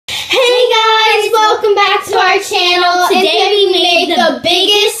Welcome back to our channel. Today we made the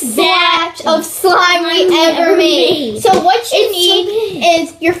biggest batch of slime we ever made. So what you need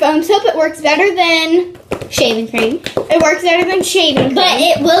is your foam soap. It works better than shaving cream. It works better than shaving cream. But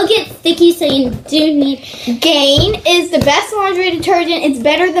it will get sticky, so you do need... Gain is the best laundry detergent. It's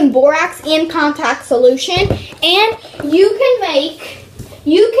better than borax and contact solution. And you can make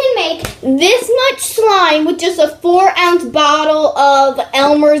this much slime with just a 4-ounce bottle of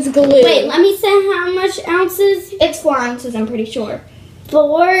Elmer's glue. Wait, let me say how much ounces? It's 4 ounces, I'm pretty sure.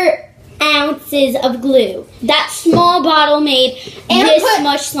 4 ounces of glue. That small bottle made this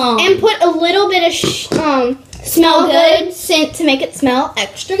much slime. And put a little bit of smell good scent to make it smell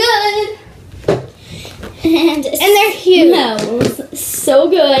extra good. And they're huge. Smells so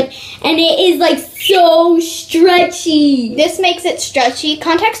good. And it is like so stretchy. This makes it stretchy.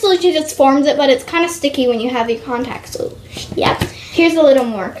 Contact solution just forms it, but it's kind of sticky when you have your contact solution. Yep. Here's a little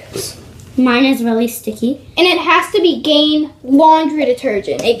more. Mine is really sticky. And it has to be Gain laundry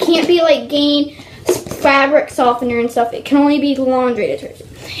detergent. It can't be like Gain fabric softener and stuff. It can only be laundry detergent.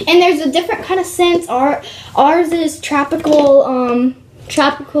 And there's a different kind of scents. Ours is tropical,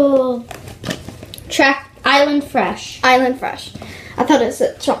 Island Fresh. Island Fresh. I thought it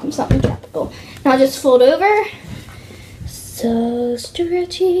said something tropical. Now just fold over. So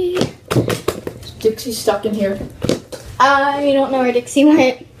stretchy. Is Dixie stuck in here? I don't know where Dixie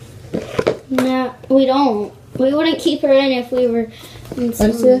went. No, we don't. We wouldn't keep her in if we were in Let's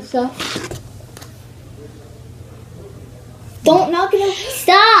see this stuff. Don't knock it out.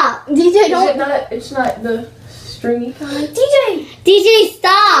 Stop! DJ, don't. It's not the stringy kind? DJ,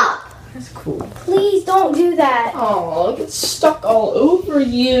 stop! That's cool. Please don't do that. Oh, it gets stuck all over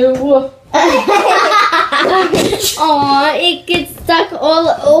you. Aw, it gets stuck all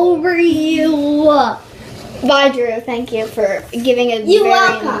over you. Bye, Drew. Thank you for giving a You're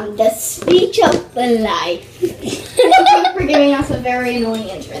welcome. The speech of the life. Thank you for giving us a very annoying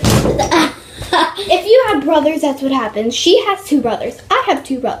entrance. If you have brothers, that's what happens. She has 2 brothers. I have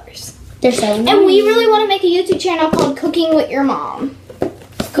 2 brothers. They're so annoying. And we really want to make a YouTube channel called Cooking with Your Mom.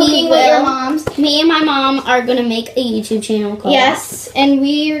 Cooking with Your Moms. Me and my mom are going to make a YouTube channel called Yes, and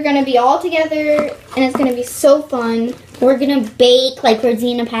we are going to be all together, and it's going to be so fun. We're going to bake like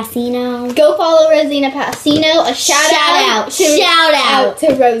Rosina Passino. Go follow Rosina Passino. A shout out to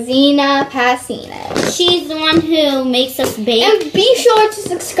Rosina Passino. She's the one who makes us bake. And be sure to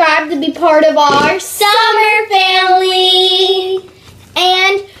subscribe to be part of our summer family.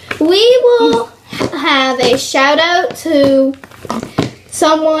 And we will have a shout out to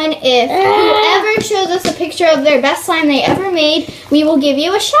someone. If whoever shows us a picture of their best slime they ever made, we will give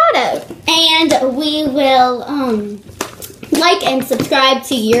you a shout out. And we will like and subscribe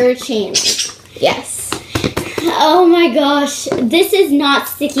to your channel. Yes. Oh my gosh, this is not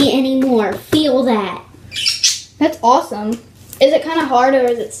sticky anymore. Feel that. That's awesome. Is it kind of hard or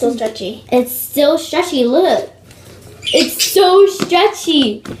is it still stretchy? It's still stretchy. Look. It's so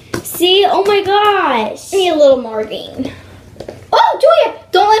stretchy. See? Oh my gosh. Need a little more Gain. Oh, Julia!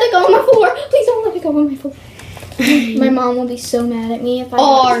 Don't let it go on my floor. Please don't let it go on my floor. My mom will be so mad at me if I...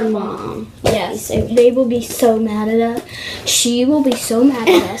 Our mom. Yes, they will be so mad at us. She will be so mad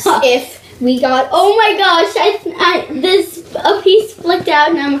at us if we got... Oh my gosh, a piece flicked out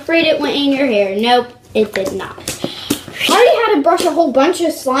and I'm afraid it went in your hair. Nope, it did not. I already had to brush a whole bunch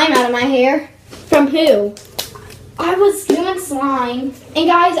of slime out of my hair. From who? I was doing slime. And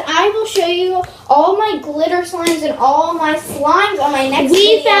guys, I will show you all my glitter slimes and all my slimes on my next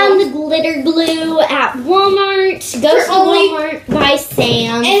video. We found the glitter glue at Walmart. Go to Walmart, buy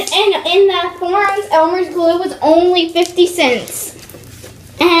Sam. And in the 4-ounce Elmer's glue was only 50 cents.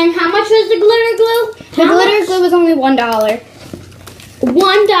 And how much was the glitter glue? The glitter glue was only $1.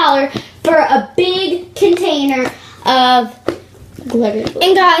 $1 for a big container of glitter glue.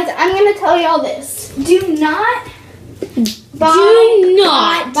 And guys, I'm going to tell y'all this. Do not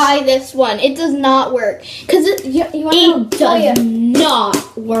buy this one. It does not work. Because it does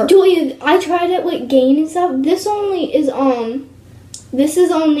not work. Julia, I tried it with Gain and stuff. This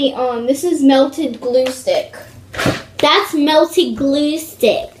is melted glue stick. That's melted glue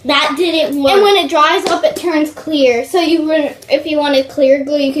stick. That didn't work. And when it dries up, it turns clear. So if you wanted clear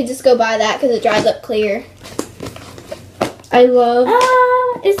glue, you could just go buy that because it dries up clear. I love.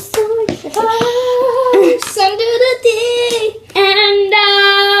 It's so exciting. Sunday the day, and I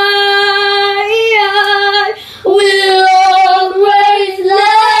will always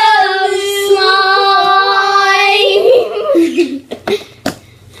love slime.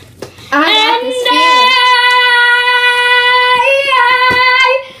 I got this feeling.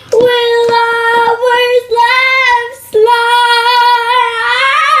 will always love slime.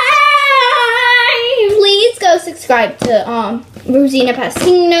 subscribe to Rosina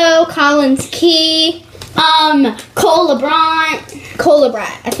Passino, Collins Key, Cole LeBron,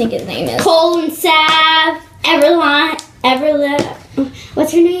 Colabrat, I think his name is. Colin Sav, Everly.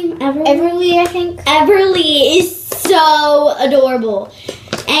 What's her name? Everly, I think. Everly is so adorable.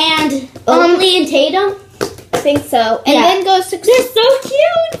 And Oakley and Tatum. I think so. And Yeah. then go They're so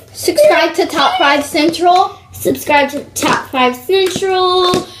cute. subscribe to Top 5 Central. Subscribe to Top 5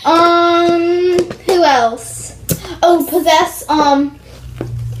 Central. Who else? Oh, Possess,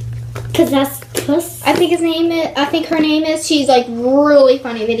 Cause that's Puss. I think her name is, she's like really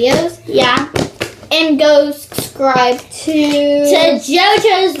funny videos. Yeah. And go subscribe To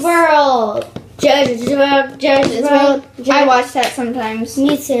JoJo's World. JoJo's World. I watch that sometimes.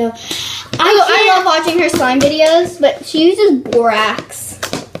 Me too. I love watching her slime videos, but she uses borax.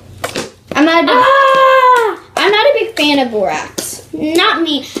 I'm not a big fan of borax. Not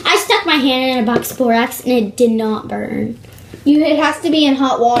me. I stuck my hand in a box of borax and it did not burn. It has to be in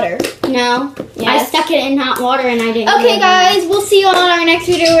hot water. No. I Yes. stuck it in hot water and I didn't. Okay, guys, we'll see you on our next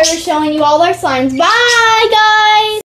video where we're showing you all our slimes. Bye, guys!